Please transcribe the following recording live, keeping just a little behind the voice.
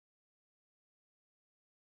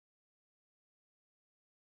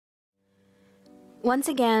Once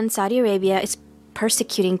again, Saudi Arabia is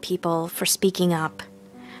persecuting people for speaking up.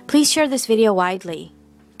 Please share this video widely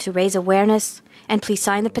to raise awareness, and please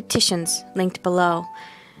sign the petitions linked below.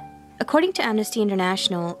 According to Amnesty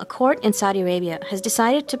International, a court in Saudi Arabia has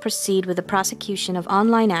decided to proceed with the prosecution of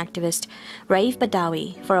online activist Raif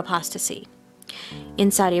Badawi for apostasy.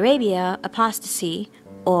 In Saudi Arabia, apostasy,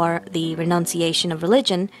 or the renunciation of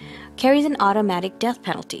religion, carries an automatic death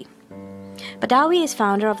penalty. Badawi is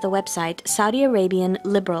founder of the website Saudi Arabian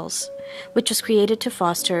Liberals, which was created to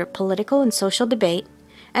foster political and social debate,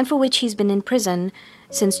 and for which he's been in prison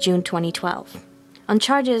since June 2012, on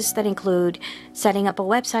charges that include setting up a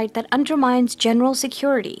website that undermines general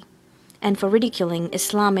security and for ridiculing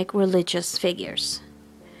Islamic religious figures.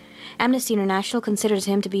 Amnesty International considers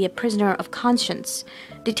him to be a prisoner of conscience,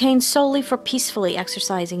 detained solely for peacefully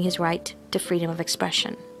exercising his right to freedom of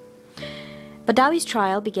expression. Badawi's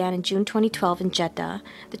trial began in June 2012 in Jeddah.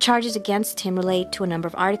 The charges against him relate to a number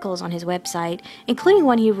of articles on his website, including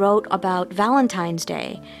one he wrote about Valentine's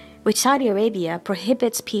Day, which Saudi Arabia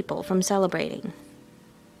prohibits people from celebrating.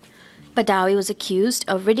 Badawi was accused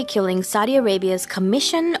of ridiculing Saudi Arabia's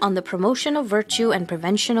Commission on the Promotion of Virtue and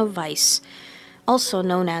Prevention of Vice, also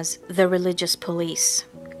known as the Religious Police.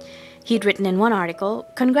 He'd written in one article,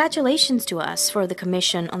 "Congratulations to us for the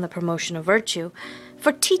Commission on the Promotion of Virtue,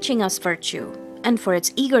 for teaching us virtue, and for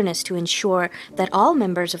its eagerness to ensure that all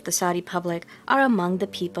members of the Saudi public are among the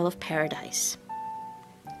people of paradise."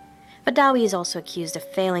 Badawi is also accused of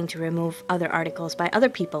failing to remove other articles by other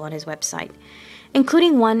people on his website,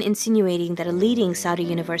 including one insinuating that a leading Saudi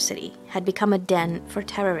university had become a den for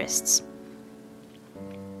terrorists.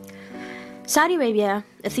 Saudi Arabia,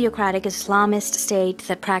 a theocratic Islamist state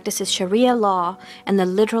that practices Sharia law and the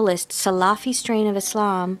literalist Salafi strain of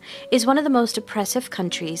Islam, is one of the most oppressive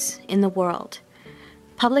countries in the world.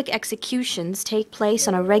 Public executions take place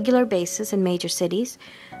on a regular basis in major cities.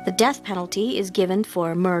 The death penalty is given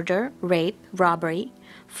for murder, rape, robbery,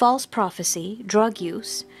 false prophecy, drug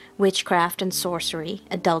use, witchcraft and sorcery,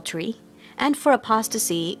 adultery, and for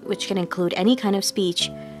apostasy, which can include any kind of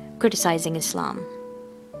speech criticizing Islam.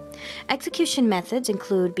 Execution methods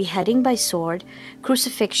include beheading by sword,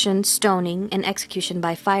 crucifixion, stoning, and execution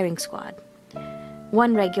by firing squad.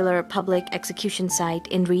 One regular public execution site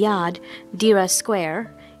in Riyadh, Dira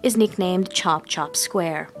Square, is nicknamed Chop Chop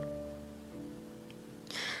Square.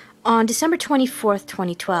 On December 24,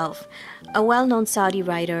 2012, a well-known Saudi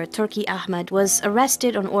writer, Turki Hamad, was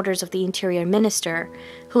arrested on orders of the Interior Minister,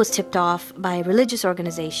 who was tipped off by a religious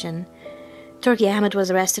organization. Turki Hamad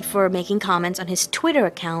was arrested for making comments on his Twitter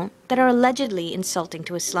account that are allegedly insulting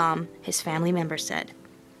to Islam, his family members said.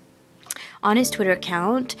 On his Twitter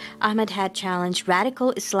account, Hamad had challenged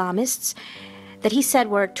radical Islamists that he said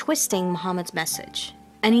were twisting Muhammad's message,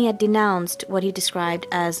 and he had denounced what he described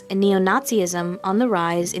as a neo-Nazism on the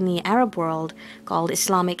rise in the Arab world called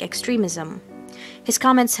Islamic extremism. His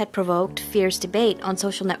comments had provoked fierce debate on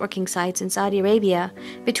social networking sites in Saudi Arabia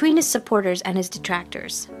between his supporters and his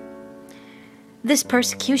detractors. This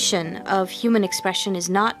persecution of human expression is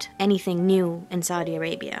not anything new in Saudi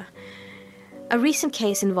Arabia. A recent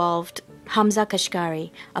case involved Hamza Kashgari,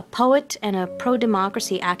 a poet and a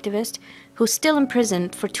pro-democracy activist who's still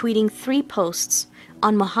imprisoned for tweeting 3 posts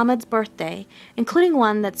on Muhammad's birthday, including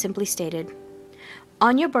one that simply stated,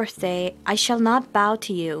 "On your birthday, I shall not bow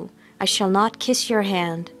to you, I shall not kiss your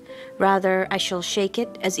hand. Rather, I shall shake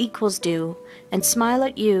it as equals do, and smile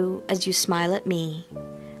at you as you smile at me.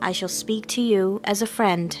 I shall speak to you as a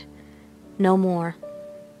friend, no more."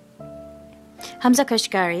 Hamza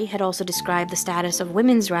Kashgari had also described the status of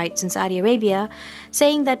women's rights in Saudi Arabia,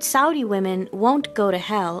 saying that Saudi women won't go to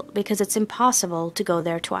hell because it's impossible to go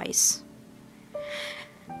there twice.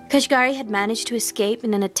 Kashgari had managed to escape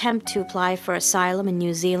in an attempt to apply for asylum in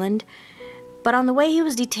New Zealand, but on the way he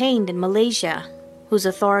was detained in Malaysia, whose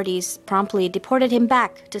authorities promptly deported him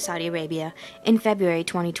back to Saudi Arabia in February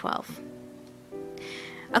 2012.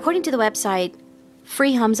 According to the website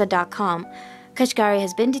freehamza.com, Kashgari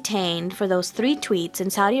has been detained for those 3 tweets in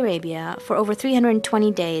Saudi Arabia for over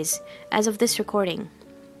 320 days as of this recording.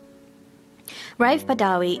 Raif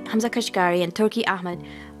Badawi, Hamza Kashgari, and Turki Hamad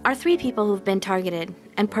are 3 people who've been targeted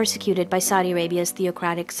and persecuted by Saudi Arabia's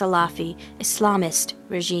theocratic Salafi Islamist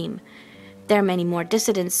regime. There are many more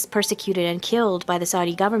dissidents persecuted and killed by the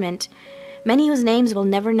Saudi government, many whose names we'll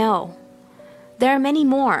never know. There are many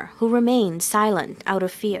more who remain silent out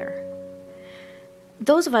of fear.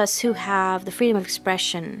 Those of us who have the freedom of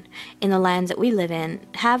expression in the lands that we live in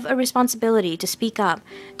have a responsibility to speak up,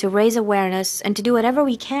 to raise awareness, and to do whatever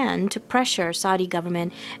we can to pressure Saudi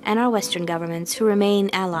government and our Western governments who remain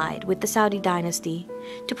allied with the Saudi dynasty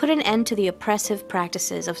to put an end to the oppressive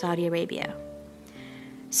practices of Saudi Arabia.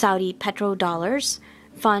 Saudi petrodollars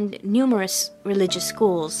fund numerous religious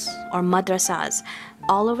schools, or madrasas,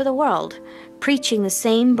 all over the world, preaching the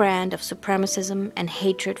same brand of supremacism and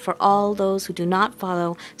hatred for all those who do not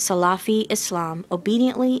follow Salafi Islam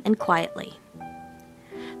obediently and quietly.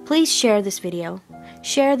 Please share this video,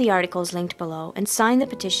 share the articles linked below, and sign the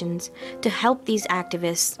petitions to help these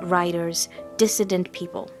activists, writers, dissident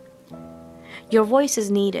people. Your voice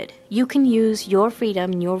is needed. You can use your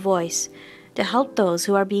freedom and your voice to help those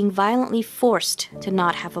who are being violently forced to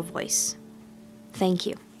not have a voice. Thank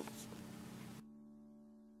you.